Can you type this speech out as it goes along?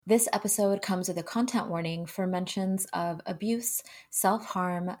This episode comes with a content warning for mentions of abuse, self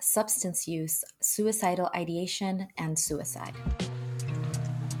harm, substance use, suicidal ideation, and suicide.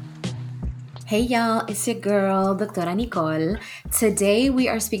 Hey y'all, it's your girl, Dr. Nicole. Today we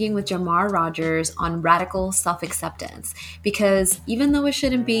are speaking with Jamar Rogers on radical self acceptance because even though it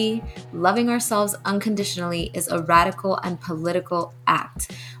shouldn't be, loving ourselves unconditionally is a radical and political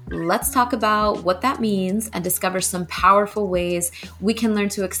act. Let's talk about what that means and discover some powerful ways we can learn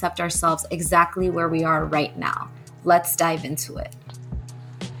to accept ourselves exactly where we are right now. Let's dive into it.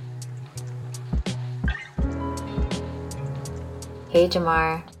 Hey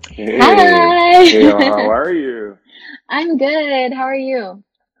Jamar. Hey, Hi. hey, how are you? I'm good. How are you?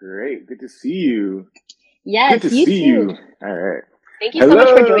 Great, good to see you. Good Yes, to you see you. too. All right. Thank you so much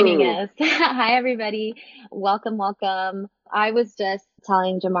for joining Hello. us. Hi, everybody. Welcome, welcome. I was just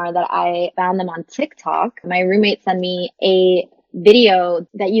telling Jamar that I found them on TikTok. My roommate sent me a video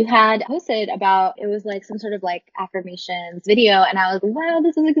that you had posted about, it was like some sort of like affirmations video. And I was like, wow,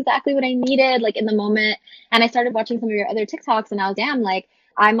 this is exactly what I needed, like in the moment. And I started watching some of your other TikToks and I was, damn, like,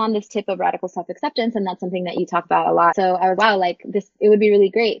 I'm on this tip of radical self-acceptance, and that's something that you talk about a lot. So I was, wow, like this, it would be really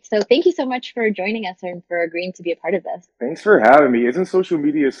great. So thank you so much for joining us and for agreeing to be a part of this. Thanks for having me. Isn't social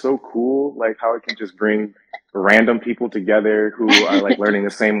media so cool? Like how it can just bring random people together who are like learning the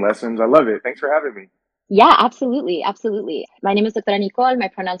same lessons. I love it. Thanks for having me. Yeah, absolutely. Absolutely. My name is Dr. Nicole. My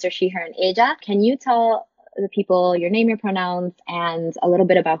pronouns are she, her, and ella. Can you tell the people your name, your pronouns, and a little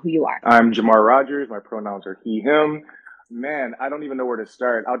bit about who you are? I'm Jamar Rogers. My pronouns are he, him. Man, I don't even know where to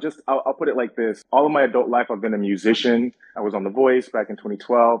start. I'll put it like this. All of my adult life, I've been a musician. I was on The Voice back in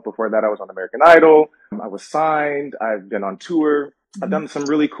 2012. Before that, I was on American Idol. I was signed. I've been on tour. I've Mhm. done some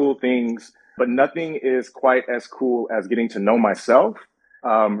really cool things, but nothing is quite as cool as getting to know myself,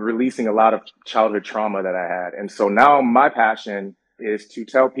 releasing a lot of childhood trauma that I had. And so now my passion is to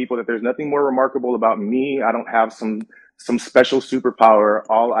tell people that there's nothing more remarkable about me. I don't have some special superpower.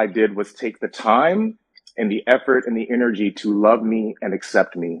 All I did was take the time and the effort and the energy to love me and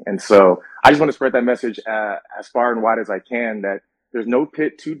accept me. And so I just want to spread that message as far and wide as I can, that there's no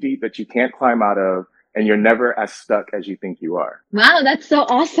pit too deep that you can't climb out of, and you're never as stuck as you think you are. Wow, that's so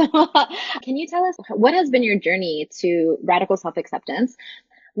awesome. Can you tell us what has been your journey to radical self-acceptance?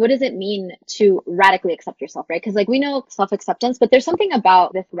 What does it mean to radically accept yourself, right? Because like we know self-acceptance, but there's something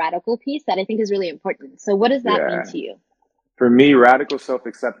about this radical piece that I think is really important. So what does that mean Yeah. to you? For me, radical self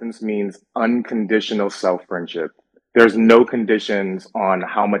acceptance means unconditional self friendship. There's no conditions on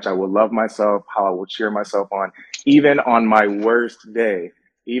how much I will love myself, how I will cheer myself on, even on my worst day,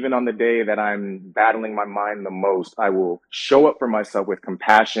 even on the day that I'm battling my mind the most. I will show up for myself with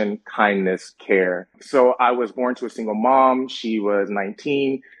compassion, kindness, care. So I was born to a single mom. She was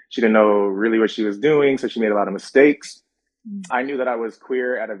 19. She didn't know really what she was doing, so she made a lot of mistakes. I knew that I was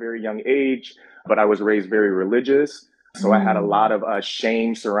queer at a very young age, but I was raised very religious. So I had a lot Mm. of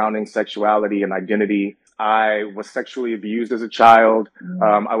shame surrounding sexuality and identity. I was sexually abused as a child.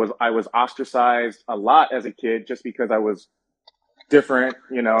 Mm. I was ostracized a lot as a kid just because I was different.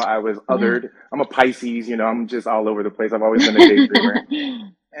 I was Yeah. othered. I'm a Pisces. I'm just all over the place. I've always been a daydreamer.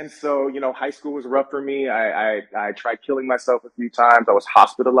 And so, high school was rough for me. I tried killing myself a few times. I was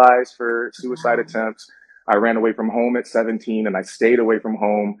hospitalized for suicide Wow. attempts. I ran away from home at 17 and I stayed away from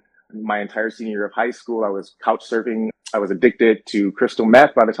home my entire senior year of high school. I was couch surfing. I was addicted to crystal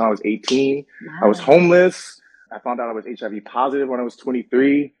meth by the time I was 18. I was Wow. homeless. I found out I was HIV positive when I was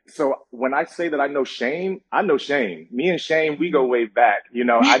 23. So when I say that I know shame, I know shame. Me and shame, we go way back. I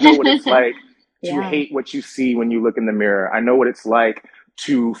know what it's like to Yeah. hate what you see when you look in the mirror. I know what it's like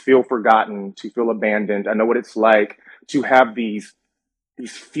to feel forgotten, to feel abandoned. I know what it's like to have these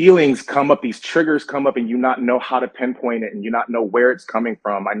feelings come up, these triggers come up, and you not know how to pinpoint it and you not know where it's coming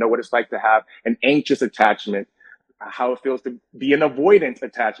from. I know what it's like to have an anxious attachment, how it feels to be an avoidant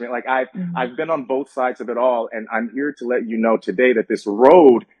attachment. Like Mhm. I've been on both sides of it all, and I'm here to let you know today that this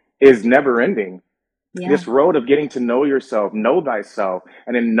road is never ending. Yeah. This road of getting to know yourself, know thyself,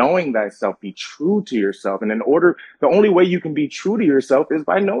 and in knowing thyself, be true to yourself. And the only way you can be true to yourself is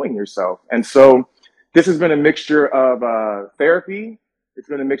by knowing yourself. And so this has been a mixture of therapy. It's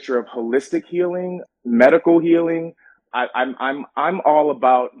been a mixture of holistic healing, medical healing. I'm all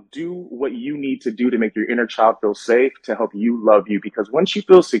about do what you need to do to make your inner child feel safe, to help you love you. Because once you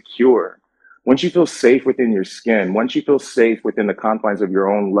feel secure, once you feel safe within your skin, once you feel safe within the confines of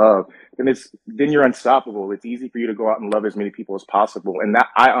your own love, then you're unstoppable. It's easy for you to go out and love as many people as possible. And that,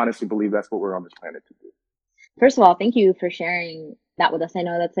 I honestly believe, that's what we're on this planet to do. First of all, thank you for sharing that with us. I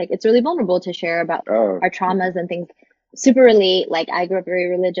know that's like, it's really vulnerable to share about Oh, our traumas and things. Super relate. Like, I grew up very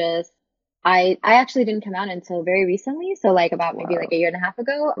religious. I actually didn't come out until very recently. So like about maybe like Wow. a year and a half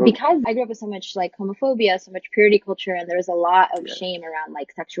ago, Oh, because I grew up with so much like homophobia, so much purity culture, and there was a lot of yeah. shame around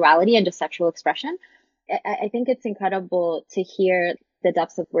like sexuality and just sexual expression. I think it's incredible to hear the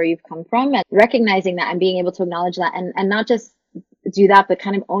depths of where you've come from and recognizing that and being able to acknowledge that and not just do that, but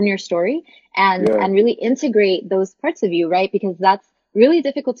kind of own your story Yeah. and really integrate those parts of you, right? Because that's really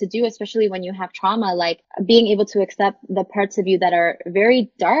difficult to do, especially when you have trauma, like being able to accept the parts of you that are very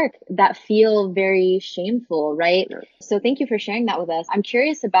dark, that feel very shameful, right? Yeah. So thank you for sharing that with us. I'm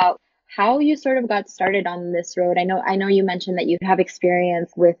curious about how you sort of got started on this road. I know you mentioned that you have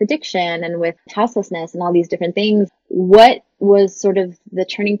experience with addiction and with houselessness and all these different things. What was sort of the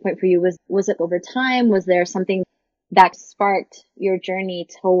turning point for you? Was it over time? Was there something that sparked your journey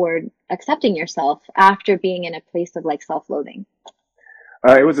toward accepting yourself after being in a place of like self-loathing?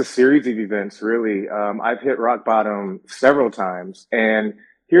 It was a series of events, really. I've hit rock bottom several times. And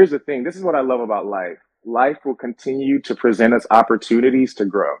here's the thing. This is what I love about life. Life will continue to present us opportunities to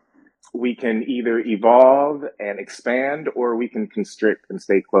grow. We can either evolve and expand, or we can constrict and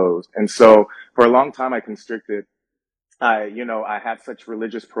stay closed. And so for a long time, I constricted. I had such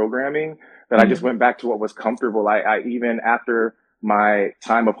religious programming that I just Mm. went back to what was comfortable. I even after my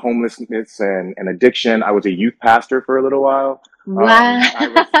time of homelessness and addiction, I was a youth pastor for a little while. Wow. I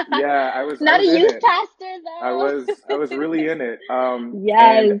was, yeah, I Not a was in youth it. pastor I though. was really in it. And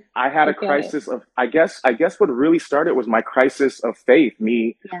Yes. I had a Okay. crisis of, I guess what really started was my crisis of faith,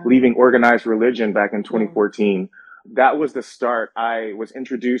 me Yeah. leaving organized religion back in Yeah. 2014. That was the start. I was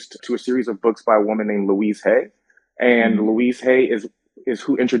introduced to a series of books by a woman named Louise Hay. And Mm. Louise Hay is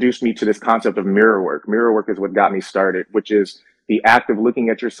who introduced me to this concept of mirror work. Mirror work is what got me started, which is the act of looking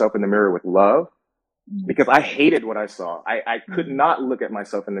at yourself in the mirror with love, Mm. because I hated what I saw. I could Mm. not look at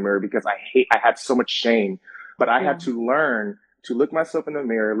myself in the mirror because I had so much shame, but I Yeah. had to learn to look myself in the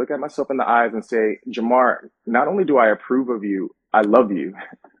mirror, look at myself in the eyes and say, Jamar, not only do I approve of you, I love you. I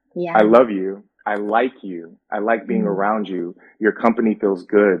Yeah. love you. I like you. I like being Mm. around you. Your company feels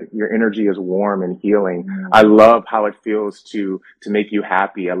good. Your energy is warm and healing. I Mm. love how it feels to make you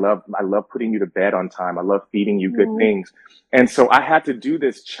happy. I love putting you to bed on time. I love feeding you good Mm. things. And so I had to do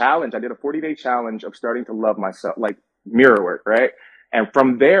this challenge. I did a 40-day challenge of starting to love myself, like mirror work, right? And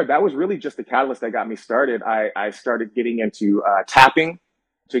from there, that was really just the catalyst that got me started. I started getting into tapping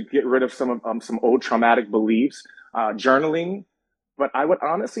to get rid of some old traumatic beliefs, journaling, but I would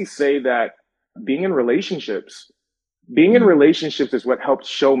honestly say that being in relationships, being in Mm. relationships is what helped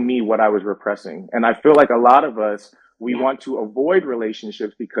show me what I was repressing. And I feel like a lot of us, we Yeah. want to avoid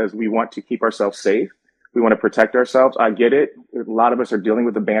relationships because we want to keep ourselves safe. We want to protect ourselves. I get it. A lot of us are dealing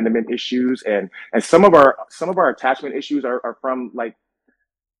with abandonment issues, and some of our attachment issues are from like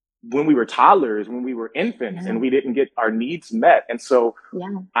when we were toddlers, when we were infants Yeah. and we didn't get our needs met. And so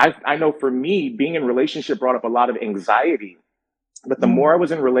Yeah. I know for me, being in relationship brought up a lot of anxiety, but the Mm. more I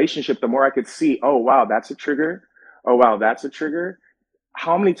was in relationship, the more I could see, oh, wow, that's a trigger. Oh, wow, that's a trigger.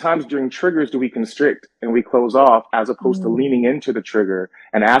 How many times during triggers do we constrict and we close off as opposed to Mm. leaning into the trigger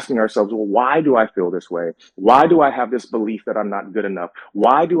and asking ourselves, well, why do I feel this way? Why Yeah. do I have this belief that I'm not good enough?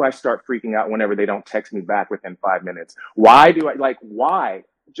 Why do I start freaking out whenever they don't text me back within 5 minutes? Why do I like, why?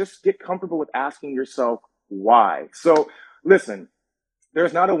 Just get comfortable with asking yourself why. So listen,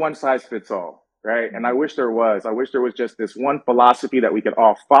 there's not a one size fits all, right? And I Mm. wish there was. I wish there was just this one philosophy that we could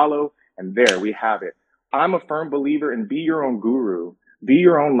all follow, and there we have it. I'm a firm believer in be your own guru, be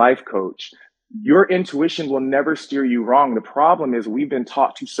your own life coach. Your intuition will never steer you wrong. The problem is we've been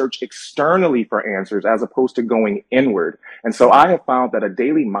taught to search externally for answers as opposed to going inward. And so Yeah. I have found that a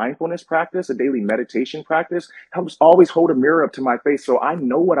daily mindfulness practice, a daily meditation practice helps always hold a mirror up to my face so I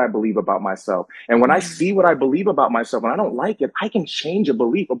know what I believe about myself. And when I Mm. see what I believe about myself and I don't like it, I can change a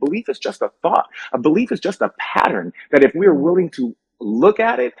belief. A belief is just a thought. A belief is just a pattern that if we are Mm. willing to look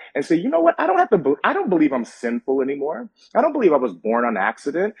at it and say, you know what? I don't believe I'm sinful anymore. I don't believe I was born on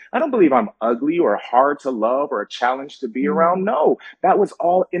accident. I don't believe I'm ugly or hard to love or a challenge to be around. Mm. No, that was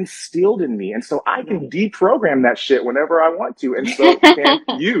all instilled in me. And so I can Right. deprogram that shit whenever I want to. And so can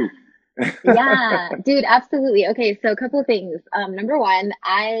you. Yeah, dude, absolutely. Okay, so a couple of things. Number one,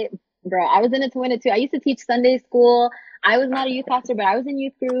 I was in it to win it too. I used to teach Sunday school. I was not a youth pastor, but I was in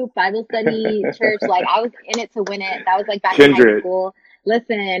youth group, Bible study, church. Like I was in it to win it. That was like back in high Kindred. school.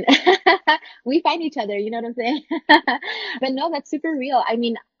 Listen, we find each other, you know what I'm saying? But no, that's super real. I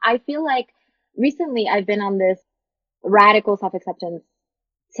mean, I feel like recently I've been on this radical self-acceptance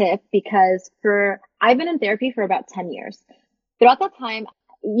tip because for I've been in therapy for about 10 years. Throughout that time,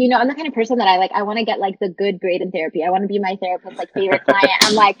 I'm the kind of person that I want to get like the good grade in therapy. I want to be my therapist's like favorite client.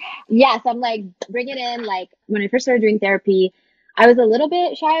 I'm like, yes, I'm like, bring it in. Like when I first started doing therapy, I was a little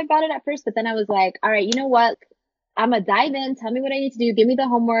bit shy about it at first, but then I was like, all right, you know what? I'm gonna dive in, tell me what I need to do, give me the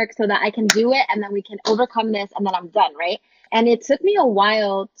homework so that I can do it and then we can overcome this and then I'm done, right? And it took me a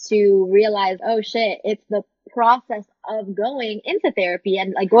while to realize, oh shit, it's the process of going into therapy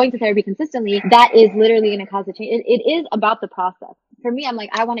and like going to therapy consistently that is literally going to cause a change. It is about the process. For me, I'm like,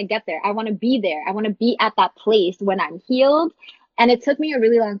 I want to get there. I want to be there. I want to be at that place when I'm healed. And it took me a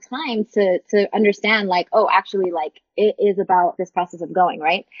really long time to understand like, oh, actually, like it is about this process of going,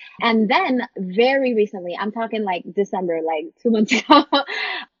 right? And then very recently, I'm talking like December, like 2 months ago,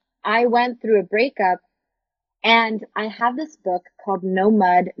 I went through a breakup and I have this book called No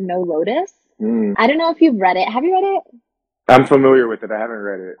Mud, No Lotus. Mm. I don't know if you've read it. Have you read it? I'm familiar with it. I haven't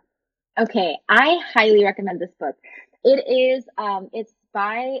read it. Okay, I highly recommend this book. It's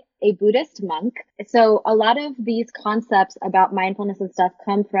by a Buddhist monk. So a lot of these concepts about mindfulness and stuff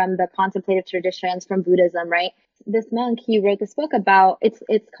come from the contemplative traditions from Buddhism, right? This monk, he wrote this book about,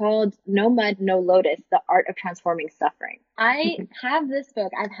 it's called No Mud, No Lotus, The Art of Transforming Suffering. I have this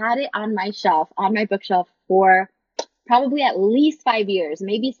book. I've had it on my shelf, on my bookshelf for probably at least 5 years,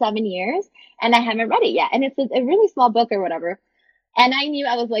 maybe 7 years, and I haven't read it yet. And it's a really small book or whatever. And I knew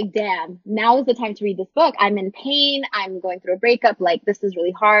I was like, damn, now is the time to read this book. I'm in pain. I'm going through a breakup. Like, this is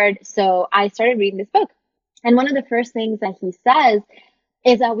really hard. So I started reading this book. And one of the first things that he says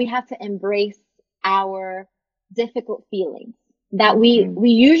is that we have to embrace our difficult feelings. That we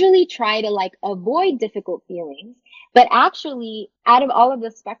usually try to like avoid difficult feelings, but actually out of all of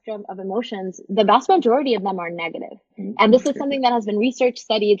the spectrum of emotions, the vast majority of them are negative. And this is something that has been research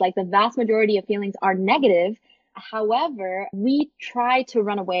studied, like the vast majority of feelings are negative. However, we try to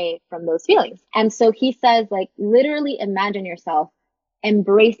run away from those feelings. And so he says, like, literally imagine yourself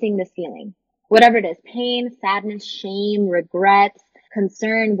embracing this feeling, whatever it is, pain, sadness, shame, regret,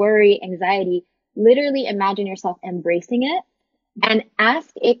 concern, worry, anxiety. Literally imagine yourself embracing it and ask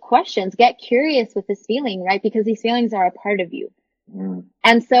it questions. Get curious with this feeling, right? Because these feelings are a part of you.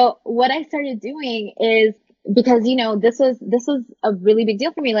 And so what I started doing is, because, you know, this was a really big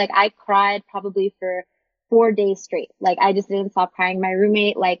deal for me. Like, I cried probably for 4 days straight. Like, I just didn't stop crying. My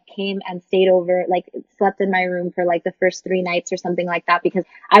roommate like came and stayed over, like slept in my room for like the first 3 nights or something like that, because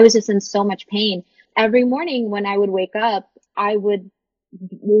I was just in so much pain. Every morning when I would wake up, I would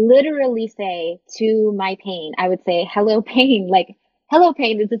literally say to my pain, I would say, hello pain, like, hello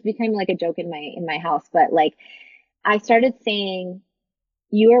pain. This became like a joke in my house, but like, I started saying,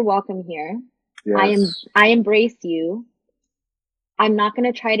 you are welcome here. Yes. I embrace you. I'm not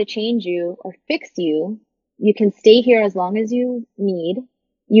going to try to change you or fix you. You can stay here as long as you need.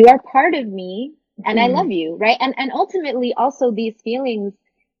 You are part of me and I love you, right? And ultimately also these feelings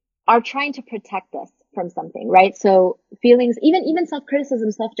are trying to protect us from something, right? So feelings, even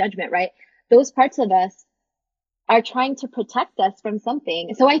self-criticism, self-judgment, right? Those parts of us are trying to protect us from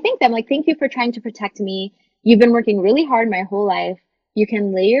something. So I thank them, like, thank you for trying to protect me. You've been working really hard my whole life. You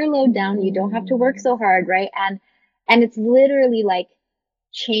can lay your load down. You don't have to work so hard, right? And it's literally like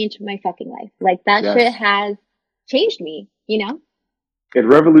changed my fucking life. Like, that shit Yes. has changed me, you know? It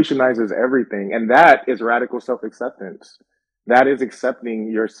revolutionizes everything. And that is radical self-acceptance. That is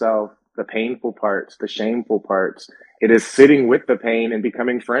accepting yourself, the painful parts, the shameful parts. It is sitting with the pain and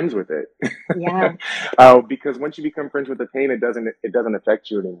becoming friends with it. Yeah. Because once you become friends with the pain, it doesn't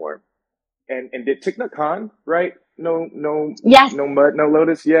affect you anymore. And did Thich Nhat Hanh, right? Yes. No mud, no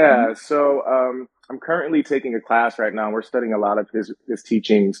lotus. Mm-hmm. Yeah. So I'm currently taking a class right now. We're studying a lot of his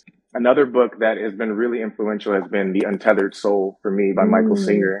teachings. Another book that has been really influential has been The Untethered Soul for me by Michael Mm.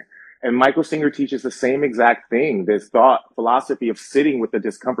 Singer. And Michael Singer teaches the same exact thing, this thought philosophy of sitting with the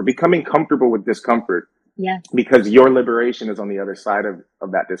discomfort, becoming comfortable with discomfort, Yes. because your liberation is on the other side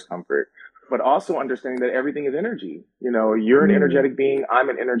of that discomfort. But also understanding that everything is energy. You know, you're an Mm. energetic being. I'm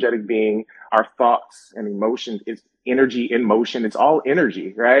an energetic being. Our thoughts and emotions is energy in motion. It's all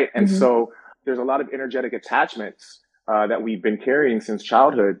energy, right? And Mm-hmm. so there's a lot of energetic attachments that we've been carrying since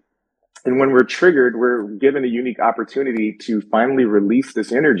childhood. And when we're triggered, we're given a unique opportunity to finally release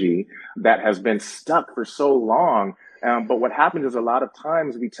this energy that has been stuck for so long. But what happens is a lot of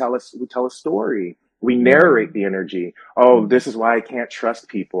times we tell a story. We narrate Mm. the energy. Oh, Mm. this is why I can't trust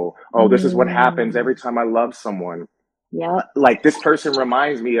people. Oh, this is what happens Mm. every time I love someone. Yep. Like, this person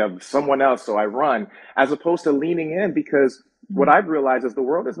reminds me of someone else, so I run, as opposed to leaning in, because what Mm. I've realized is the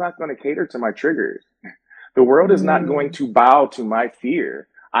world is not going to cater to my triggers. The world is not going Mm. to bow to my fear.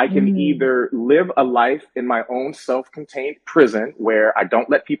 I can Mm. either live a life in my own self-contained prison where I don't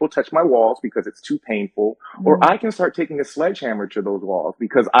let people touch my walls because it's too painful, or Mm. I can start taking a sledgehammer to those walls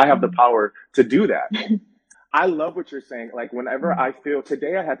because I have the Mm. power to do that. I love what you're saying. Like, whenever Mm. I feel,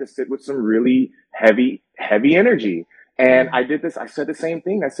 today I had to sit with some really heavy energy. And I said the same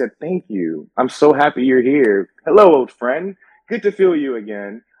thing. I said, thank you. I'm so happy you're here. Hello, old friend. Good to feel you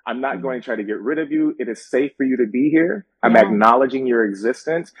again. I'm not going to try to get rid of you. It is safe for you to be here. I'm Yeah. acknowledging your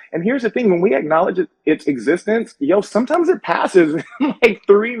existence. And here's the thing, when we acknowledge its existence, sometimes it passes in like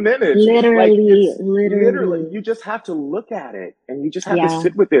 3 minutes. Like Literally, it's literally, literally. you just have to look at it and you just have to Yeah.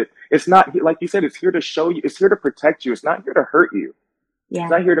 sit with it. It's not, like you said, it's here to show you, it's here to protect you. It's not here to hurt you. It's Yeah.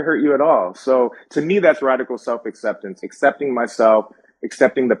 not here to hurt you at all. So to me, that's radical self-acceptance, accepting myself,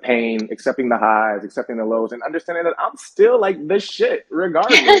 accepting the pain, accepting the highs, accepting the lows, and understanding that I'm still like this shit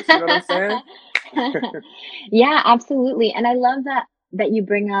regardless. You know what I'm saying? Yeah, absolutely. And I love that you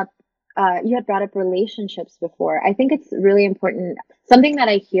bring up you had brought up relationships before. I think it's really important. Something that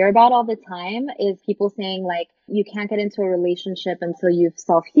I hear about all the time is people saying like you can't get into a relationship until you've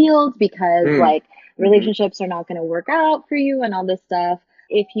self-healed because Mm. like relationships are not going to work out for you and all this stuff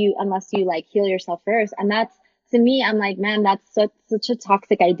unless you like heal yourself first. And that's to me, I'm like, man, that's such a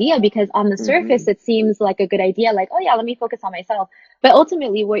toxic idea because on the surface, it seems like a good idea. Like, oh yeah, let me focus on myself. But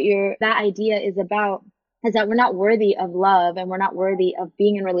ultimately that idea is about is that we're not worthy of love and we're not worthy of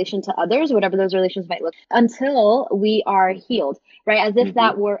being in relation to others, whatever those relations might look, until we are healed, right? As if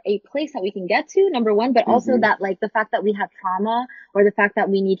that were a place that we can get to, number one, but also that like the fact that we have trauma or the fact that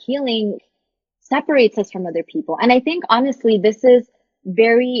we need healing separates us from other people. And I think honestly, this is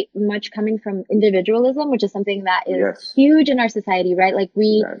very much coming from individualism, which is something that is huge in our society, right? Like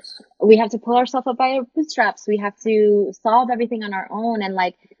we have to pull ourselves up by our bootstraps. We have to solve everything on our own. And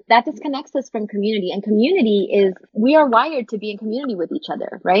like that disconnects us from community. And we are wired to be in community with each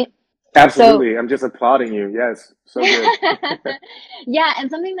other, right? Absolutely. I'm just applauding you. Yes. So good. Yeah.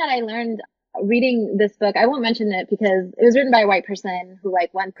 And something that I learned reading this book, I won't mention it because it was written by a white person who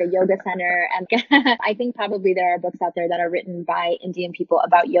like went to a yoga center. And I think probably there are books out there that are written by Indian people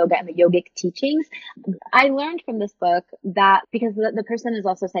about yoga and the yogic teachings. I learned from this book that because the person is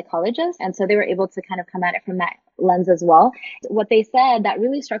also a psychologist, and so they were able to kind of come at it from that lens as well. What they said that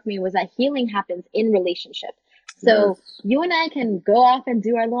really struck me was that healing happens in relationship. So you and I can go off and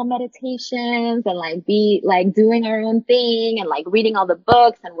do our little meditations and like be like doing our own thing and like reading all the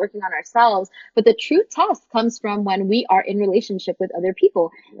books and working on ourselves. But the true test comes from when we are in relationship with other people,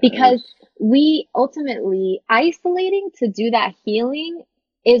 because we ultimately isolating to do that healing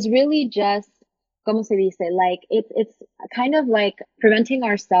is really just, como se dice, like it's kind of like preventing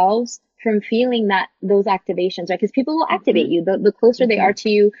ourselves from feeling those activations, right? Because people will activate you. The closer they are to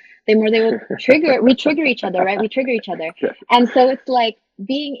you, the more they will we trigger each other, right? We trigger each other. And so it's like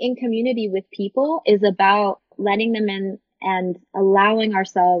being in community with people is about letting them in and allowing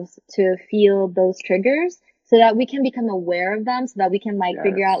ourselves to feel those triggers so that we can become aware of them, so that we can like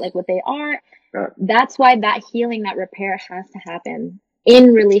figure out like what they are. That's why that healing, that repair has to happen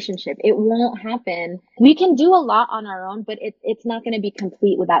in relationship. It won't happen. We can do a lot on our own, but it's not going to be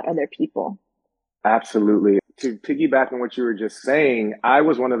complete without other people. Absolutely. To piggyback on what you were just saying, I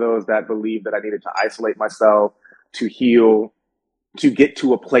was one of those that believed that I needed to isolate myself to heal, to get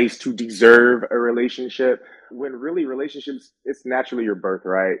to a place to deserve a relationship, when really relationships, it's naturally your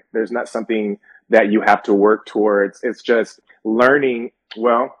birthright. There's not something that you have to work towards. It's just learning.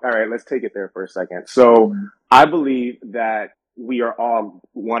 Well, all right, let's take it there for a second. So I believe that we are all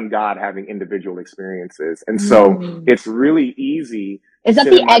one God having individual experiences. And so it's really easy to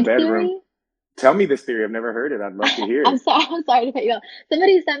sit in my bedroom. Theory? Tell me this theory. I've never heard it. I'd love to hear it. I'm sorry to cut you off.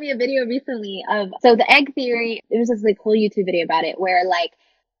 Somebody sent me a video recently so the egg theory, there was this like whole YouTube video about it where like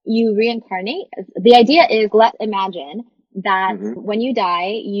you reincarnate. The idea is, let's imagine that when you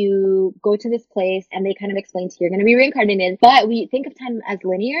die, you go to this place and they kind of explain to you, you're going to be reincarnated, but we think of time as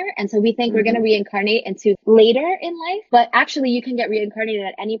linear. And so we think we're going to reincarnate into later in life, but actually you can get reincarnated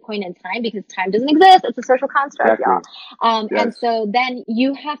at any point in time because time doesn't exist. It's a social construct, y'all. And so then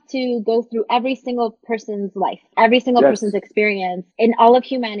you have to go through every single person's life, every single person's experience in all of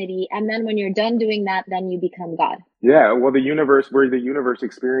humanity. And then when you're done doing that, then you become God. Yeah, well, we're the universe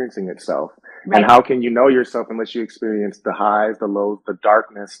experiencing itself. Right. And how can you know yourself unless you experience the highs, the lows, the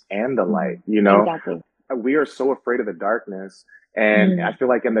darkness, and the light, you know? Exactly. We are so afraid of the darkness. And I feel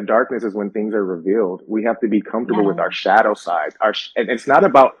like in the darkness is when things are revealed. We have to be comfortable with our shadow side. And it's not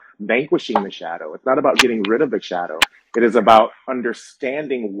about vanquishing the shadow. It's not about getting rid of the shadow. It is about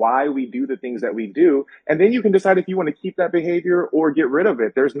understanding why we do the things that we do. And then you can decide if you want to keep that behavior or get rid of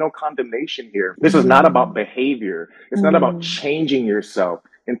it. There's no condemnation here. This is not about behavior. It's not about changing yourself.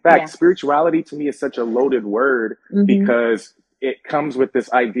 In fact, spirituality to me is such a loaded word because it comes with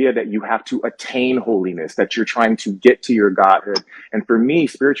this idea that you have to attain holiness, that you're trying to get to your godhood. And for me,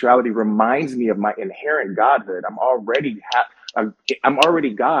 spirituality reminds me of my inherent godhood. I'm already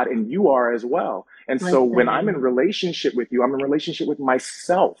God, and you are as well. And so when I'm in Listen. relationship with you, I'm in relationship with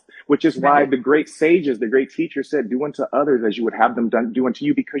myself, which is why Right. the great sages, the great teachers said, do unto others as you would have them do unto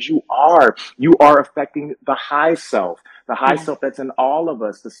you, because you are affecting the high Yes. self that's in all of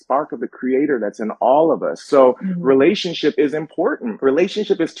us, the spark of the creator that's in all of us. So Mm-hmm. relationship is important.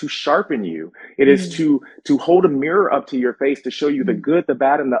 Relationship is to sharpen you. It is Mm-hmm. to hold a mirror up to your face to show you the good, the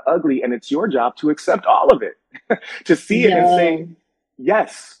bad, and the ugly. And it's your job to accept all of it, to see it and say, Yo.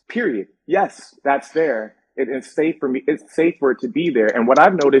 yes, period. Yes, that's there. It's safe for me. It's safe for it to be there. And what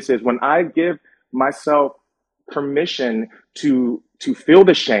I've noticed is when I give myself permission to feel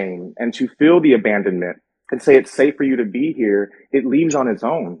the shame and to feel the abandonment and say it's safe for you to be here, it leaves on its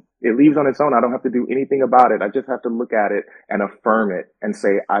own. It leaves on its own. I don't have to do anything about it. I just have to look at it and affirm it and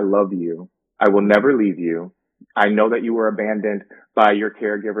say, I love you. I will never leave you. I know that you were abandoned by your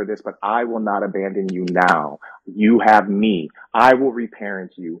caregiver, this, but I will not abandon you now. You have me. I will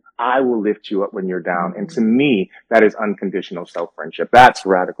reparent you. I will lift you up when you're down. And to me, that is unconditional self-friendship. That's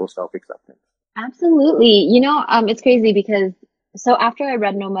radical self-acceptance. Absolutely. It's crazy because so after I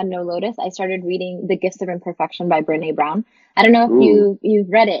read No Mud, No Lotus, I started reading The Gifts of Imperfection by Brene Brown. I don't know if Ooh, you've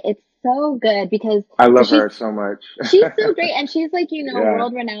read it. It's so good because I so love her so much. she's so great, and she's like, Yeah.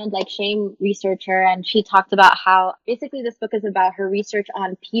 world renowned like shame researcher, and she talked about how basically this book is about her research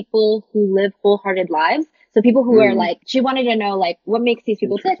on people who live wholehearted lives. So people who are Mm, like, she wanted to know like what makes these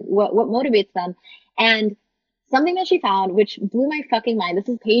people tick, interesting. what motivates them. And something that she found, which blew my fucking mind. This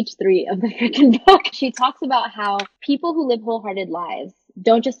is page 3 of the freaking book. She talks about how people who live wholehearted lives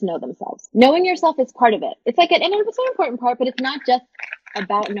don't just know themselves. Knowing yourself is part of it. It's like and it's an important part, but it's not just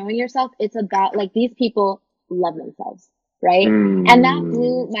about knowing yourself. It's about like these people love themselves, right? And that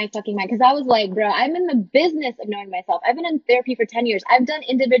blew Mm, my fucking mind because I was like, bro, I'm in the business of knowing myself. I've been in therapy for 10 years. I've done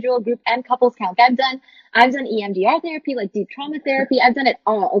individual, group, and couples counseling. I've done EMDR therapy, like deep trauma therapy. I've done it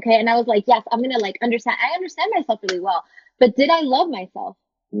all. Okay. And I was like, yes, I'm going to like understand. I understand myself really well, but did I love myself?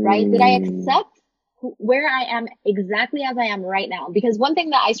 Right? Did I mm, accept where I am exactly as I am right now? Because one thing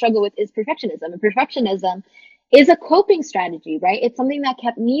that I struggle with is perfectionism, and perfectionism is a coping strategy, right? It's something that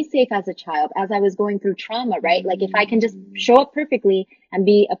kept me safe as a child as I was going through trauma, right? Like if I can just show up perfectly and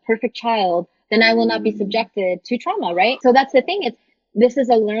be a perfect child, then I will not be subjected to trauma, right? So that's the thing. This is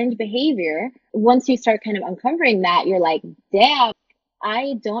a learned behavior. Once you start kind of uncovering that, you're like, damn,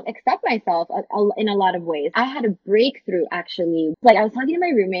 I don't accept myself in a lot of ways. I had a breakthrough actually. Like I was talking to my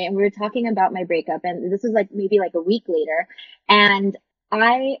roommate and we were talking about my breakup, and this was like maybe like a week later. And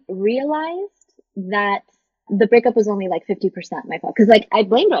I realized that the breakup was only like 50% my fault. Cause like I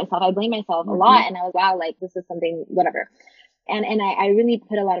blamed myself. I blamed myself a mm-hmm. lot. And I was, wow, like this is something, whatever. And I really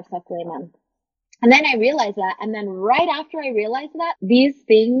put a lot of self blame on. And then I realized that. And then right after I realized that, these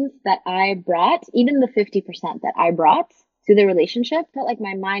things that I brought, even the 50% that I brought to the relationship, felt like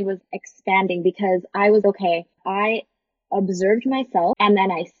my mind was expanding because I was okay. I observed myself and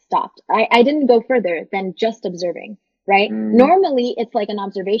then I stopped. I didn't go further than just observing, right? Mm, Normally it's like an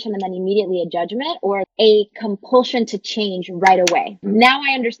observation and then immediately a judgment or a compulsion to change right away. mm, Now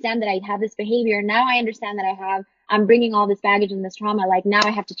I understand that I have this behavior. Now I understand that I'm bringing all this baggage and this trauma. Like now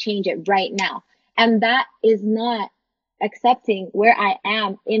I have to change it right now. And that is not accepting where I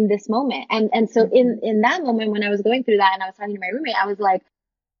am in this moment. And so mm-hmm. in that moment when I was going through that and I was talking to my roommate, I was like,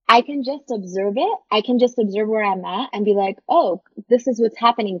 I can just observe it. I can just observe where I'm at and be like, oh, this is what's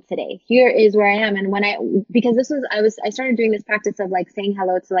happening today. Here is where I am. And because I started doing this practice of like saying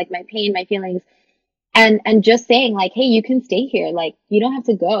hello to like my pain, my feelings, and just saying like, hey, you can stay here. Like, you don't have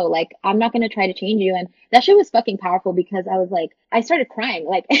to go. Like, I'm not going to try to change you. And that shit was fucking powerful because I was like, I started crying.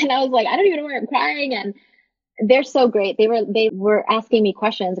 Like, and I was like, I don't even know where I'm crying. And they're so great. They were asking me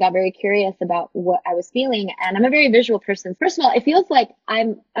questions, got very curious about what I was feeling. And I'm a very visual person. First of all, it feels like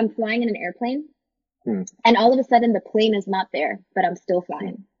I'm flying in an airplane Mm, and all of a sudden the plane is not there, but I'm still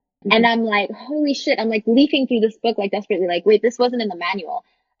flying. And mm, I'm like, holy shit. I'm like leafing through this book, like desperately, like, wait, this wasn't in the manual.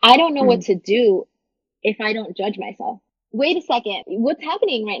 I don't know what mm, to do if I don't judge myself. Wait a second, what's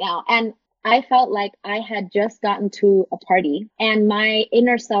happening right now? And I felt like I had just gotten to a party and my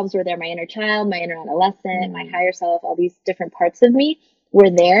inner selves were there. My inner child, my inner adolescent, my mm, higher self, all these different parts of me were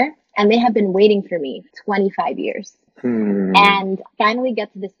there and they have been waiting for me 25 years. mm, And finally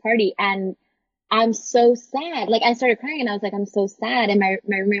get to this party and I'm so sad. Like I started crying and I was like, I'm so sad. And my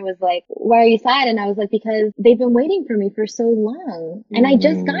roommate was like, why are you sad? And I was like, because they've been waiting for me for so long and I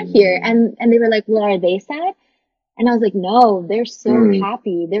just got here. mm, And they were like, well, are they sad? And I was like, no, they're so mm.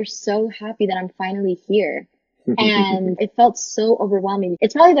 happy. They're so happy that I'm finally here. And it felt so overwhelming.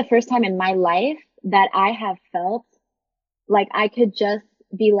 It's probably the first time in my life that I have felt like I could just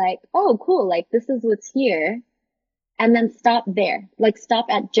be like, oh, cool. Like this is what's here and then stop there. Like stop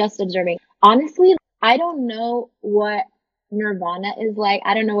at just observing. Honestly, I don't know what nirvana is like.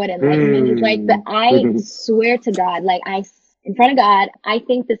 I don't know what enlightenment is like, but Hmm. I swear to God, like in front of God, I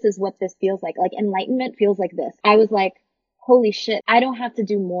think this is what this feels like. Like enlightenment feels like this. I was like, holy shit, I don't have to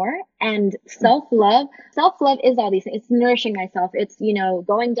do more. And self-love is all these things. It's nourishing myself. It's,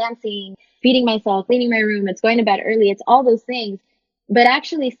 going dancing, feeding myself, cleaning my room. It's going to bed early. It's all those things. But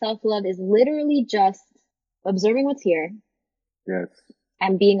actually self-love is literally just observing what's here Yes.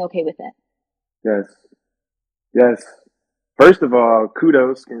 and being okay with it. Yes. Yes. First of all,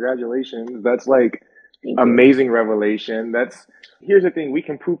 kudos, congratulations. That's like Thank you. amazing revelation. Here's the thing, we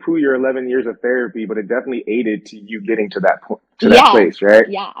can poo-poo your 11 years of therapy, but it definitely aided to you getting to that point, to that Yeah. place, right?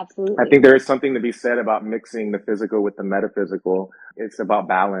 Yeah, I absolutely. think there is something to be said about mixing the physical with the metaphysical. It's about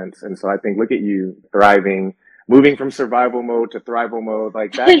balance. And so I think, look at you thriving, moving from survival mode to thrival mode.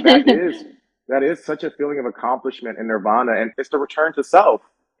 Like that is such a feeling of accomplishment in nirvana. And it's the return to self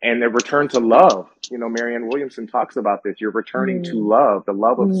and the return to love. Marianne Williamson talks about this. You're returning to Mm, love, the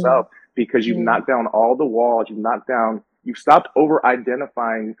love of mm, self, because you've mm, knocked down all the walls. You've stopped over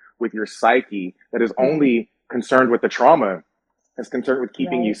identifying with your psyche that is mm. only concerned with the trauma, is concerned with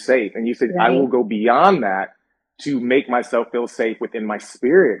keeping you Right, safe. And you said, I will right. go beyond that to make myself feel safe within my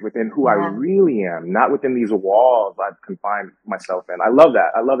spirit, within who I Yeah. really am, not within these walls I've confined myself in. I love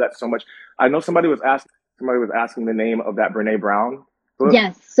that. I love that so much. I know somebody was asking the name of that Brene Brown book.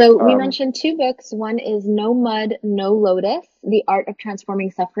 Yes. So we Um, mentioned two books. One is No Mud, No Lotus, The Art of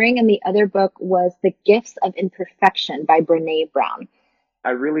Transforming Suffering. And the other book was The Gifts of Imperfection by Brene Brown.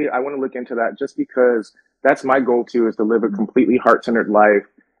 I want to look into that just because that's my goal too, is to live a completely heart-centered life.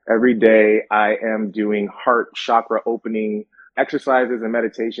 Every day I am doing heart chakra opening exercises and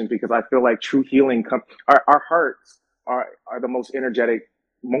meditations because I feel like true healing our hearts are the most energetic,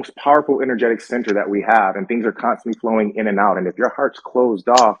 most powerful energetic center that we have, and things are constantly flowing in and out. And if your heart's closed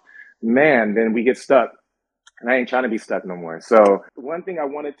off, man, then we get stuck. And I ain't trying to be stuck no more. So one thing I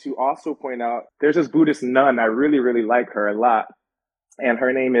wanted to also point out, there's this Buddhist nun. I really, really like her a lot, and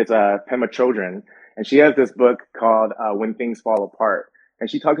her name is Pema Chodron, and she has this book called When Things Fall Apart. And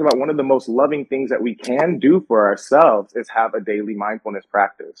she talks about one of the most loving things that we can do for ourselves is have a daily mindfulness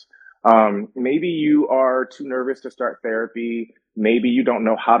practice. Maybe you are too nervous to start therapy. Maybe you don't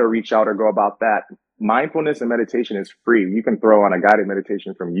know how to reach out or go about that. Mindfulness and meditation is free. You can throw on a guided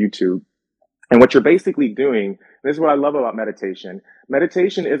meditation from YouTube. And what you're basically doing, this is what I love about meditation.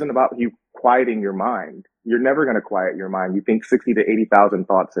 Meditation isn't about you quieting your mind. You're never going to quiet your mind. You think 60 to 80,000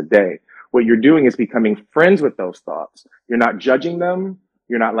 thoughts a day. What you're doing is becoming friends with those thoughts. You're not judging them.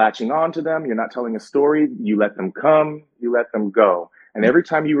 You're not latching on to them. You're not telling a story. You let them come. You let them go. And every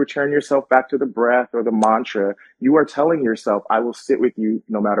time you return yourself back to the breath or the mantra, you are telling yourself, I will sit with you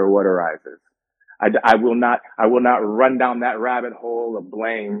no matter what arises. I will not run down that rabbit hole of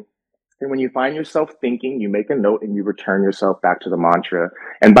blame. And when you find yourself thinking, you make a note and you return yourself back to the mantra.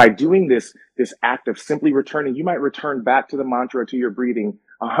 And by doing this act of simply returning, you might return back to the mantra, to your breathing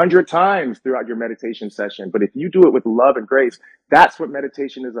 100 times throughout your meditation session. But if you do it with love and grace, that's what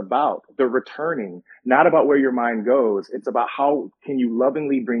meditation is about. The returning, not about where your mind goes. It's about how can you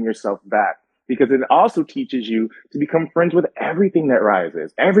lovingly bring yourself back. Because it also teaches you to become friends with everything that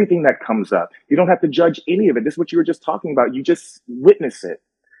rises, everything that comes up. You don't have to judge any of it. This is what you were just talking about. You just witness it.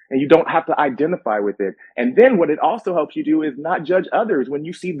 And you don't have to identify with it. And then what it also helps you do is not judge others. When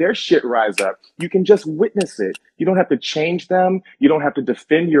you see their shit rise up, you can just witness it. You don't have to change them. You don't have to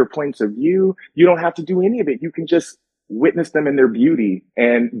defend your points of view. You don't have to do any of it. You can just witness them in their beauty.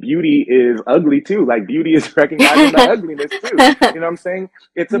 And beauty is ugly too. Like beauty is recognizing the ugliness too. You know what I'm saying?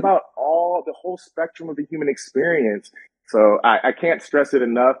 It's about the whole spectrum of the human experience. So I can't stress it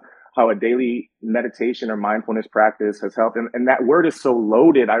enough how a daily meditation or mindfulness practice has helped. And that word is so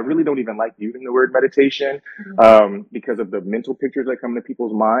loaded. I really don't even like using the word meditation because of the mental pictures that come to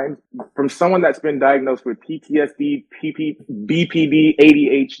people's minds. From someone that's been diagnosed with PTSD, BPD,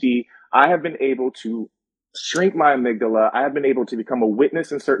 ADHD, I have been able to shrink my amygdala. I have been able to become a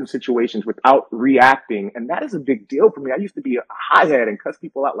witness in certain situations without reacting. And that is a big deal for me. I used to be a hothead and cuss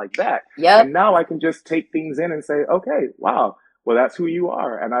people out like that. And Yep. now I can just take things in and say, okay, wow, well, that's who you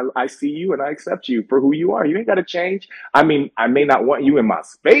are. And I see you and I accept you for who you are. You ain't got to change. I mean, I may not want you in my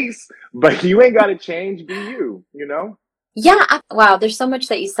space, but you ain't got to change. Be you, you know? Yeah. Wow. There's so much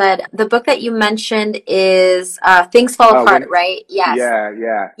that you said. The book that you mentioned is Things Fall Apart, When, right? Yes. yeah,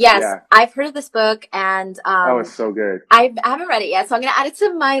 yeah, Yes. yeah. I've heard of this book and Oh, it's so good. I haven't read it yet, so I'm going to add it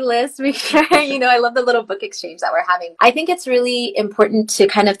to my list. Make sure, I love the little book exchange that we're having. I think it's really important to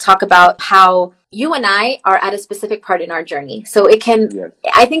kind of talk about how you and I are at a specific part in our journey. So it can, Yes.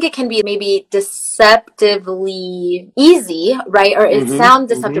 I think it can be maybe deceptively easy, right? Or it sounds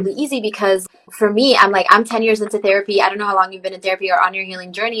deceptively easy because for me, I'm 10 years into therapy. I don't know how long you've been in therapy or on your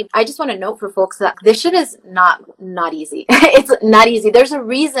healing journey. I just want to note for folks that this shit is not easy. It's not easy. There's a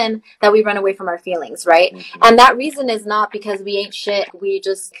reason that we run away from our feelings, right? And that reason is not because we ain't shit. We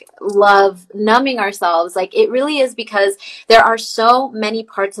just love numbing ourselves. Like, it really is because there are so many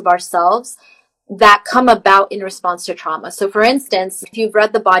parts of ourselves that come about in response to trauma. So for instance, if you've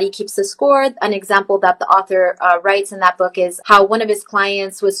read The Body Keeps the Score, an example that the author writes in that book is how one of his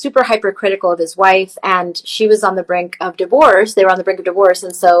clients was super hypercritical of his wife, and she was on the brink of divorce. They were on the brink of divorce.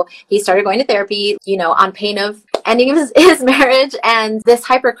 And so he started going to therapy, on pain of ending his marriage. And this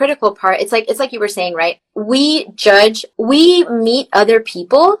hypercritical part, it's like you were saying, right? We meet other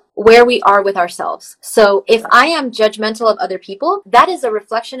people where we are with ourselves. So if I am judgmental of other people, that is a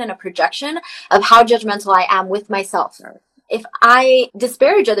reflection and a projection of how judgmental I am with myself. If I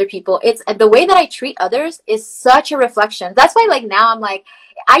disparage other people, it's the way that I treat others is such a reflection. That's why now I'm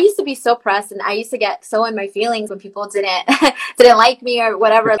I used to be so pressed and I used to get so in my feelings when people didn't like me or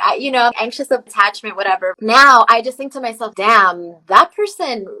whatever, anxious of attachment, whatever. Now I just think to myself, damn, that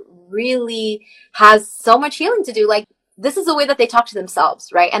person really has so much healing to do. Like, this is the way that they talk to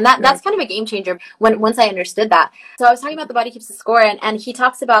themselves, right? And that's kind of a game changer once I understood that. So I was talking about The Body Keeps the Score, and he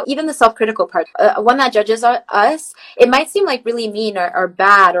talks about even the self-critical part, one that judges us. It might seem like really mean or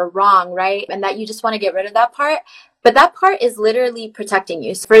bad or wrong, right? And that you just want to get rid of that part. But that part is literally protecting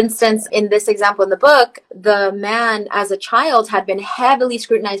you. So for instance, in this example in the book, the man as a child had been heavily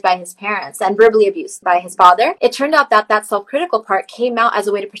scrutinized by his parents and verbally abused by his father. It turned out that self-critical part came out as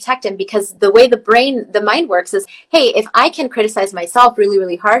a way to protect him, because the way the mind works is, hey, if I can criticize myself really,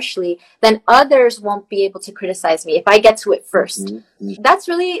 really harshly, then others won't be able to criticize me if I get to it first. That's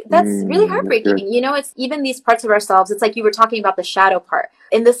really heartbreaking. It's even these parts of ourselves. It's like you were talking about the shadow part.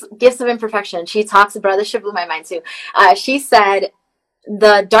 In this Gifts of Imperfection, she talks about, this shit blew my mind too. She said,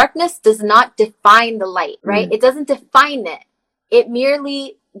 the darkness does not define the light, right? It doesn't define it. It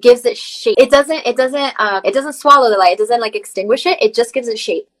merely gives it shape. It doesn't swallow the light. It doesn't extinguish it. It just gives it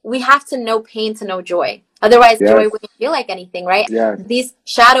shape. We have to know pain to know joy. Otherwise, joy wouldn't feel like anything, right? These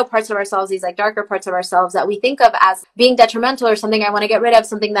shadow parts of ourselves, these darker parts of ourselves that we think of as being detrimental or something I want to get rid of,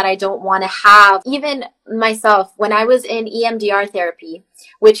 something that I don't want to have. Even myself, when I was in EMDR therapy,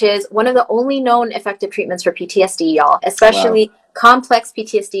 which is one of the only known effective treatments for PTSD, y'all, especially complex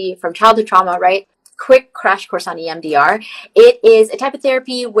PTSD from childhood trauma, right? Quick crash course on EMDR. It is a type of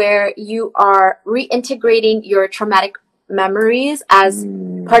therapy where you are reintegrating your traumatic memories as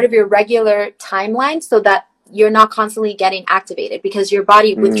part of your regular timeline so that you're not constantly getting activated, because your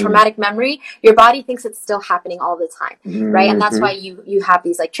body with traumatic memory, your body thinks it's still happening all the time, right? And that's why you have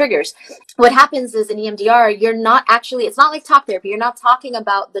these triggers. What happens is in EMDR, it's not like talk therapy. You're not talking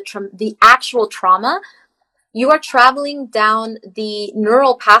about the actual trauma. You are traveling down the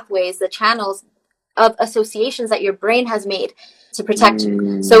neural pathways, the channels of associations that your brain has made to protect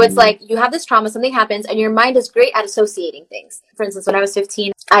you. So it's like you have this trauma, something happens, and your mind is great at associating things. For instance, when I was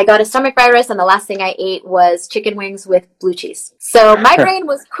 15, I got a stomach virus, and the last thing I ate was chicken wings with blue cheese. So my brain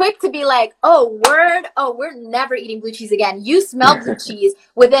was quick to be like, oh, word, oh, we're never eating blue cheese again. You smell blue cheese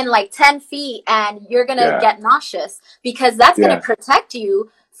within 10 feet, and you're going to get nauseous, because that's going to protect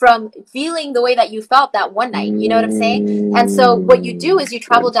you from feeling the way that you felt that one night. You know what I'm saying? And so what you do is you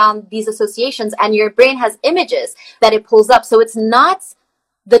travel down these associations, and your brain has images that it pulls up. So it's not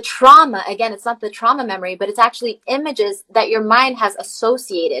the trauma. Again, it's not the trauma memory, but it's actually images that your mind has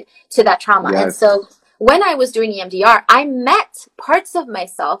associated to that trauma. And so when I was doing EMDR, I met parts of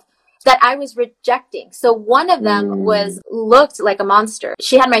myself that I was rejecting. So one of them looked like a monster.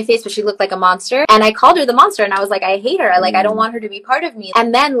 She had my face, but she looked like a monster. And I called her the monster, and I was like, I hate her. I don't want her to be part of me.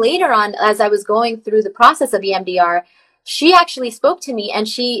 And then later on, as I was going through the process of EMDR, she actually spoke to me, and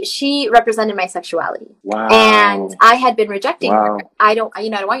she represented my sexuality. Wow. And I had been rejecting her. I don't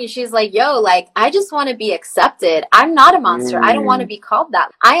want you. She's like, yo, I just want to be accepted. I'm not a monster. I don't want to be called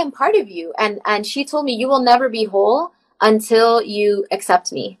that. I am part of you. And she told me, you will never be whole until you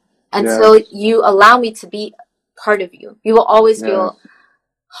accept me. Until you allow me to be part of you. You will always feel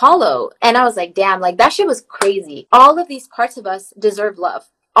hollow. And I was like, damn, that shit was crazy. All of these parts of us deserve love.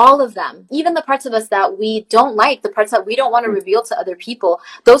 All of them. Even the parts of us that we don't like, the parts that we don't want to reveal to other people,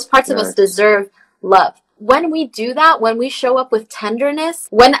 those parts of us deserve love. when we do that, when we show up with tenderness,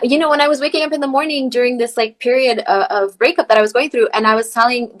 when I was waking up in the morning during this like period of breakup that I was going through, and I was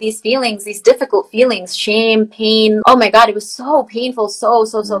telling these feelings, these difficult feelings, shame, pain, oh my God, it was so painful, so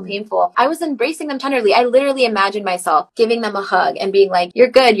painful. I was embracing them tenderly. I literally imagined myself giving them a hug and being like, you're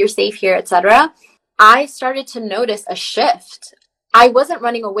good, you're safe here, etc. I started to notice a shift. I wasn't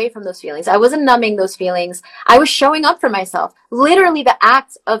running away from those feelings. I wasn't numbing those feelings. I was showing up for myself. Literally the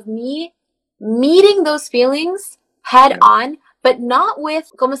act of me meeting those feelings head on, but not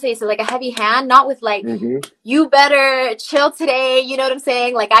with, como se dice, like a heavy hand, not with like, you better chill today. You know what I'm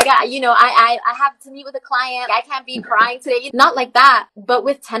saying? Like I got, I have to meet with a client. I can't be crying today. Not like that, but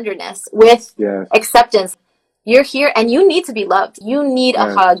with tenderness, with acceptance. You're here and you need to be loved. You need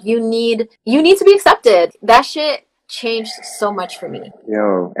a hug. You need to be accepted. That shit changed so much for me.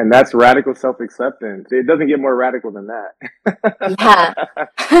 Yo, and that's radical self-acceptance. It doesn't get more radical than that. Yeah.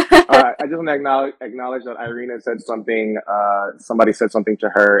 I just want to acknowledge that Irina said something, somebody said something to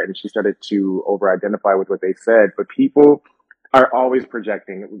her and she started to over-identify with what they said, but people are always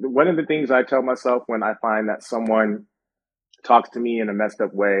projecting. One of the things I tell myself when I find that someone talks to me in a messed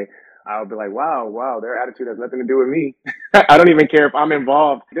up way, I'll be like, wow, their attitude has nothing to do with me. I don't even care if I'm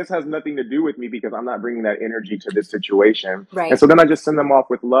involved. This has nothing to do with me because I'm not bringing that energy to this situation. Right. And so then I just send them off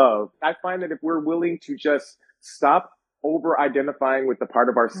with love. I find that if we're willing to just stop over identifying with the part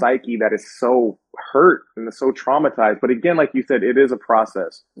of our psyche that is so hurt and so traumatized. But again, like you said, it is a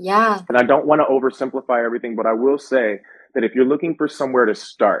process. Yeah. And I don't want to oversimplify everything, but I will say that if you're looking for somewhere to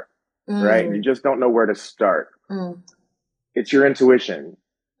start, right, you just don't know where to start. It's your intuition.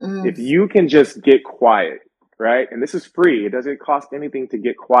 If you can just get quiet, right? And this is free. It doesn't cost anything to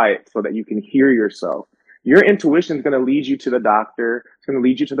get quiet so that you can hear yourself. Your intuition is going to lead you to the doctor. It's going to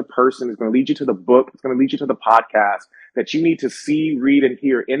lead you to the person. It's going to lead you to the book. It's going to lead you to the podcast that you need to see, read, and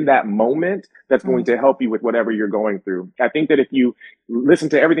hear in that moment that's going to help you with whatever you're going through. I think that if you listen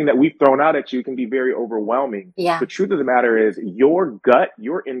to everything that we've thrown out at you, it can be very overwhelming. Yeah. The truth of the matter is your gut,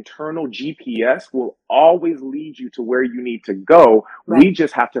 your internal GPS will always lead you to where you need to go. Right. We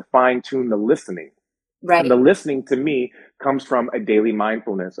just have to fine tune the listening. Right. And the listening to me comes from a daily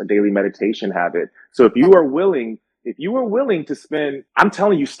mindfulness, a daily meditation habit. So if you are willing to spend, I'm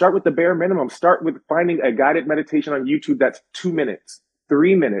telling you, start with the bare minimum. Start with finding a guided meditation on YouTube that's 2 minutes,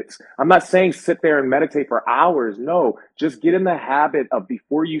 3 minutes. I'm not saying sit there and meditate for hours. No, just get in the habit of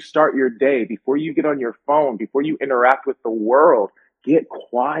before you start your day, before you get on your phone, before you interact with the world, get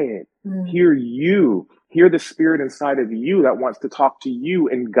quiet, hear the spirit inside of you that wants to talk to you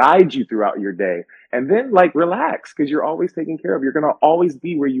and guide you throughout your day. And then relax because you're always taken care of. You're going to always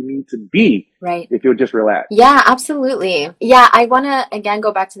be where you need to be. Right. If you'll just relax. Yeah, absolutely. Yeah, I want to again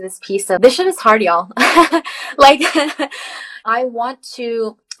go back to this piece of this shit is hard, y'all. I want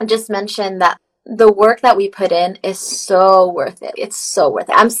to just mention that the work that we put in is so worth it. It's so worth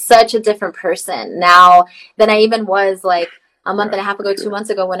it. I'm such a different person now than I even was a month and a half ago, 2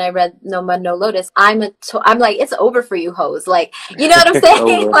 months ago when I read No Mud, No Lotus. I'm like, it's over for you hoes. Like, you know what I'm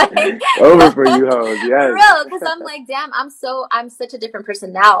saying? Over for you hoes, yes. For real, because I'm like, damn, I'm such a different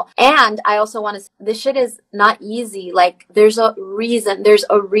person now. And I also want to, this shit is not easy. Like, there's a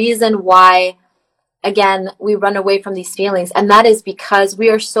reason why, again, we run away from these feelings. And that is because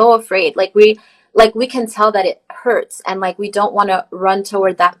we are so afraid. We can tell that it hurts and we don't want to run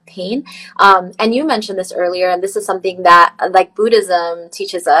toward that pain. And you mentioned this earlier, and this is something that Buddhism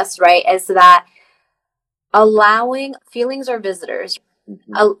teaches us, right? Is that allowing feelings are visitors.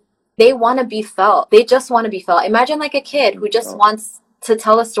 They want to be felt. They just want to be felt. Imagine a kid who just wants to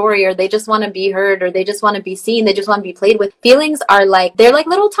tell a story, or they just want to be heard, or they just want to be seen. They just want to be played with. Feelings are they're like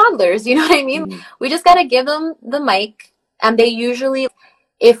little toddlers. You know what I mean? We just got to give them the mic, and they usually,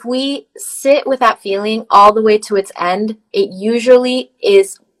 if we sit with that feeling all the way to its end, it usually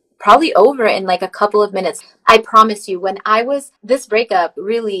is probably over in a couple of minutes. I promise you, this breakup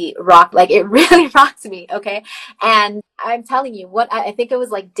really rocked, it really rocked me, okay? And I'm telling you, I think it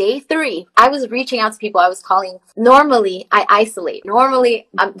was day 3, I was reaching out to people. I was calling. Normally, I isolate. Normally,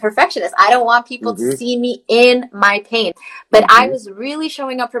 I'm perfectionist. I don't want people to see me in my pain. But I was really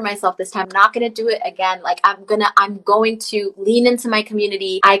showing up for myself this time. I'm not going to do it again. I'm going to lean into my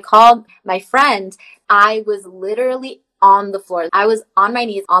community. I called my friend. I was literally on the floor. I was on my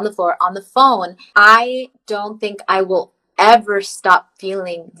knees on the floor on the phone. I don't think I will ever stop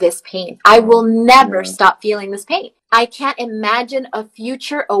feeling this pain. I will never stop feeling this pain. I can't imagine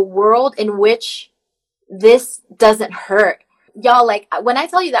a world in which this doesn't hurt. Y'all, when I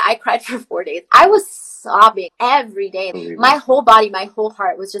tell you that I cried for 4 days, I was sobbing every day. Believe My it. whole body, my whole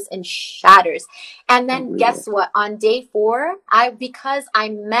heart was just in shatters. And I then believe guess it. what? On day 4, because I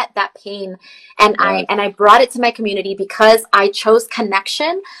met that pain and Yes. I brought it to my community, because I chose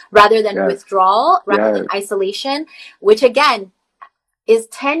connection rather than Yes. withdrawal, rather than Yes. isolation, which again is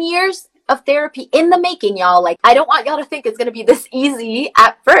 10 years of therapy in the making, y'all. Like, I don't want y'all to think it's going to be this easy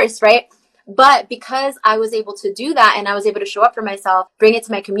at first, right? But because I was able to do that and I was able to show up for myself, bring it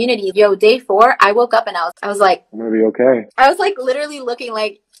to my community, day 4, I woke up and I was like, I'm gonna be okay. I was like literally looking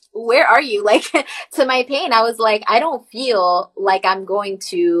like, where are you? Like, to my pain, I was like, I don't feel like I'm going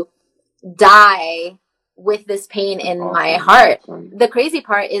to die with this pain That's in awesome. my heart. Awesome. The crazy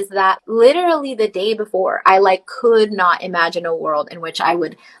part is that literally the day before, I like could not imagine a world in which I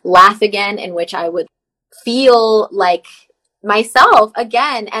would laugh again, in which I would feel like myself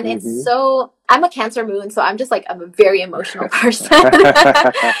again. And it's so, I'm a Cancer moon, so I'm just like, I'm a very emotional person.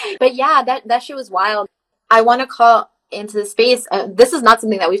 But yeah, that shit was wild. I want to call into the space. This is not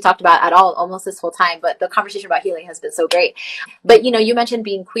something that we've talked about at all almost this whole time, but the conversation about healing has been so great. But you mentioned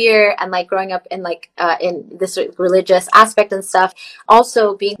being queer and like growing up in like in this religious aspect and stuff,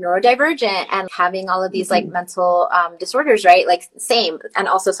 also being neurodivergent and having all of these like mental disorders, right? Like same, and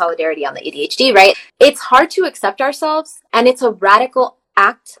also solidarity on the ADHD, right? It's hard to accept ourselves, and it's a radical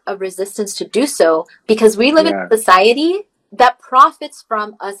act of resistance to do so, because we live in a society that profits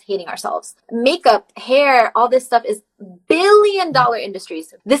from us hating ourselves. Makeup, hair, all this stuff is billion-dollar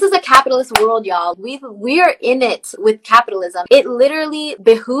industries. This is a capitalist world, y'all. We are in it with capitalism. It literally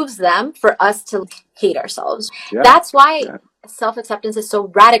behooves them for us to hate ourselves. Yeah. That's why self-acceptance is so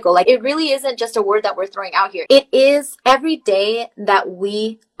radical. Like, it really isn't just a word that we're throwing out here. It is every day that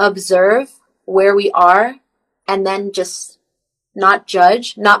we observe where we are and then just not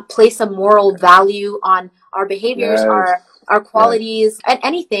judge, not place a moral value on our behaviors, our qualities, and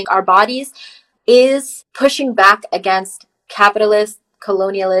anything, our bodies, is pushing back against capitalist,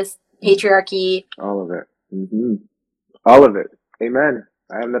 colonialist, patriarchy. All of it. All of it. Amen.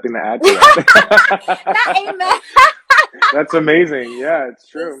 I have nothing to add to that. Not amen. That's amazing. Yeah, it's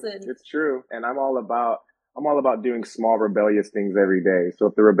true. Listen. It's true. And I'm all about doing small rebellious things every day. So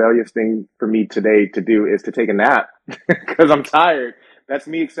if the rebellious thing for me today to do is to take a nap because I'm tired, that's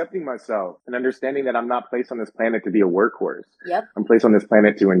me accepting myself and understanding that I'm not placed on this planet to be a workhorse. Yep. I'm placed on this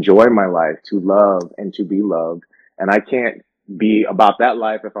planet to enjoy my life, to love and to be loved. And I can't be about that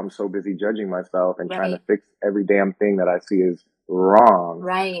life if I'm so busy judging myself and trying to fix every damn thing that I see as wrong.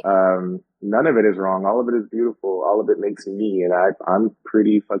 Right. None of it is wrong. All of it is beautiful. All of it makes me, and I'm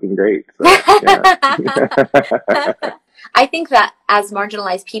pretty fucking great. So, yeah. I think that as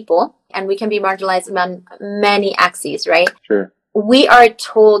marginalized people, and we can be marginalized on many axes, right? Sure. We are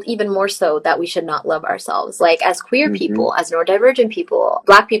told even more so that we should not love ourselves. Like, as queer people, as neurodivergent people,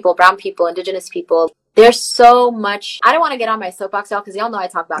 Black people, brown people, Indigenous people, there's so much. I don't want to get on my soapbox, y'all, because y'all know I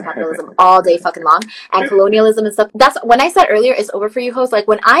talk about capitalism all day fucking long and colonialism and stuff. That's when I said earlier, it's over for you, host. Like,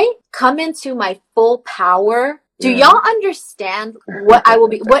 when I come into my full power, do y'all understand what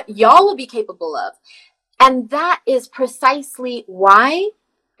y'all will be capable of? And that is precisely why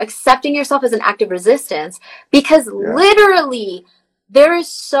accepting yourself is an act of resistance, because literally there is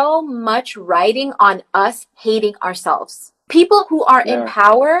so much riding on us hating ourselves. People who are in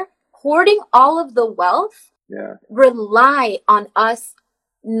power, hoarding all of the wealth, rely on us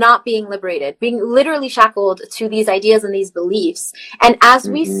not being liberated, being literally shackled to these ideas and these beliefs. And as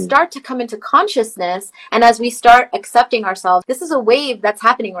we start to come into consciousness and as we start accepting ourselves, this is a wave that's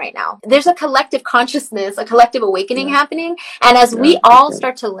happening right now. There's a collective consciousness, a collective awakening happening. And as we all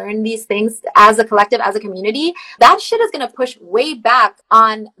start to learn these things as a collective, as a community, that shit is going to push way back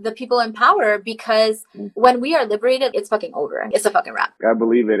on the people in power, because when we are liberated, it's fucking over. It's a fucking wrap. I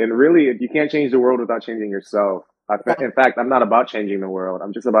believe it. And really, you can't change the world without changing yourself. In fact, I'm not about changing the world.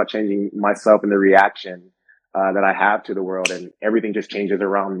 I'm just about changing myself and the reaction that I have to the world, and everything just changes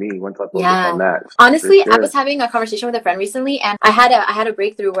around me once I focus on that. Honestly, I was having a conversation with a friend recently, and I had a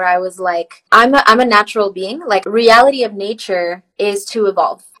breakthrough where I was like, I'm a natural being. Like, reality of nature is to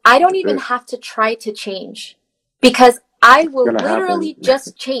evolve. I don't even have to try to change, because I will literally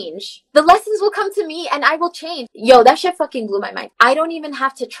just change. The lessons will come to me and I will change. Yo, that shit fucking blew my mind. I don't even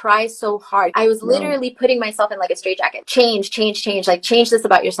have to try so hard. I was literally putting myself in like a straitjacket. Change. Like, change this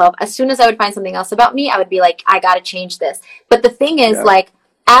about yourself. As soon as I would find something else about me, I would be like, I gotta change this. But the thing is, like,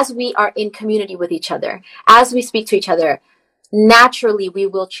 as we are in community with each other, as we speak to each other, naturally we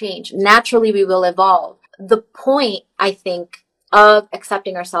will change. Naturally we will evolve. The point, I think, of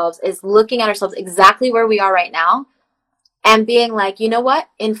accepting ourselves is looking at ourselves exactly where we are right now, and being like, you know what?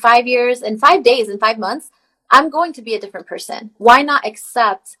 In 5 years, in 5 days, in 5 months, I'm going to be a different person. Why not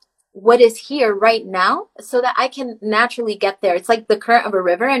accept what is here right now so that I can naturally get there. It's like the current of a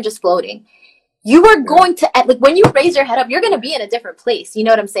river and just floating. You are going to, like, when you raise your head up, you're going to be in a different place. You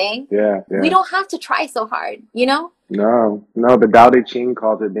know what I'm saying? Yeah. We don't have to try so hard, you know? No. The Tao Te Ching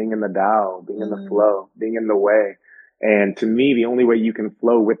calls it being in the Tao, being in the flow, being in the way. And to me, the only way you can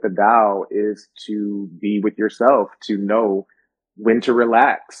flow with the Tao is to be with yourself, to know when to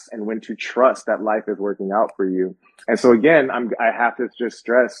relax and when to trust that life is working out for you. And so again, I have to just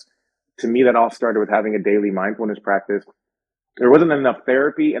stress, to me, that all started with having a daily mindfulness practice. There wasn't enough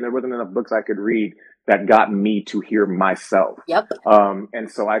therapy and there wasn't enough books I could read that got me to hear myself. Yep.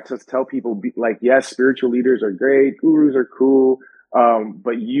 And so I just tell people, like, yes, spiritual leaders are great, gurus are cool,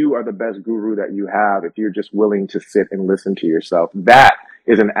 but you are the best guru that you have if you're just willing to sit and listen to yourself. That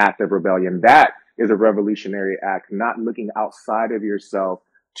is an act of rebellion. That is a revolutionary act, not looking outside of yourself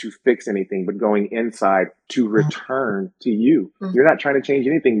to fix anything, but going inside to return to you. You're not trying to change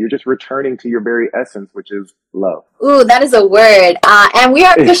anything. You're just returning to your very essence, which is love. Ooh, that is a word. And we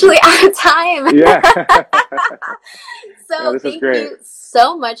are officially out of time. Yeah. So this is thank great. you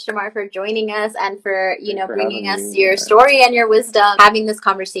so much, Jamar, for joining us and for, For bringing having us me. your story and your wisdom, having this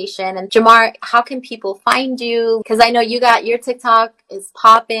conversation. And Jamar, how can people find you? Because I know you got your TikTok is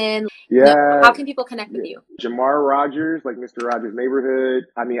popping. Yeah. How can people connect with you? Jamar Rogers, like Mr. Rogers' Neighborhood.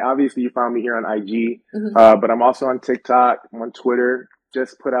 I mean, obviously you found me here on IG, but I'm also on TikTok, I'm on Twitter.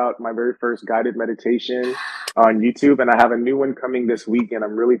 Just put out my very first guided meditation on YouTube, and I have a new one coming this weekend.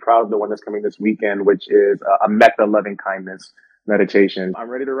 I'm really proud of the one that's coming this weekend, which is a metta loving kindness meditation. I'm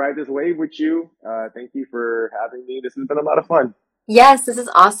ready to ride this wave with you. Thank you for having me. This has been a lot of fun. Yes, this is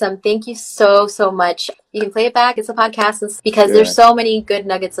awesome. Thank you so, so much. You can play it back. It's a podcast because there's so many good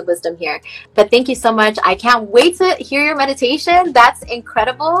nuggets of wisdom here. But thank you so much. I can't wait to hear your meditation. That's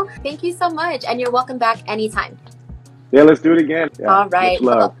incredible. Thank you so much. And you're welcome back anytime. Yeah, let's do it again. Yeah, all right.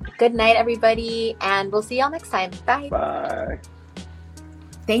 Much love. Well, good night, everybody. And we'll see y'all next time. Bye. Bye.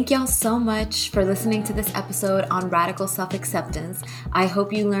 Thank y'all so much for listening to this episode on radical self-acceptance. I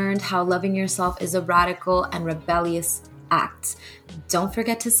hope you learned how loving yourself is a radical and rebellious act. Don't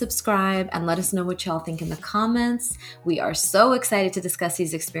forget to subscribe and let us know what y'all think in the comments. We are so excited to discuss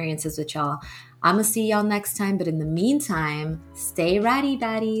these experiences with y'all. I'm gonna see y'all next time, but in the meantime, stay ratty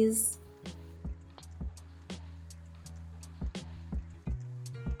baddies.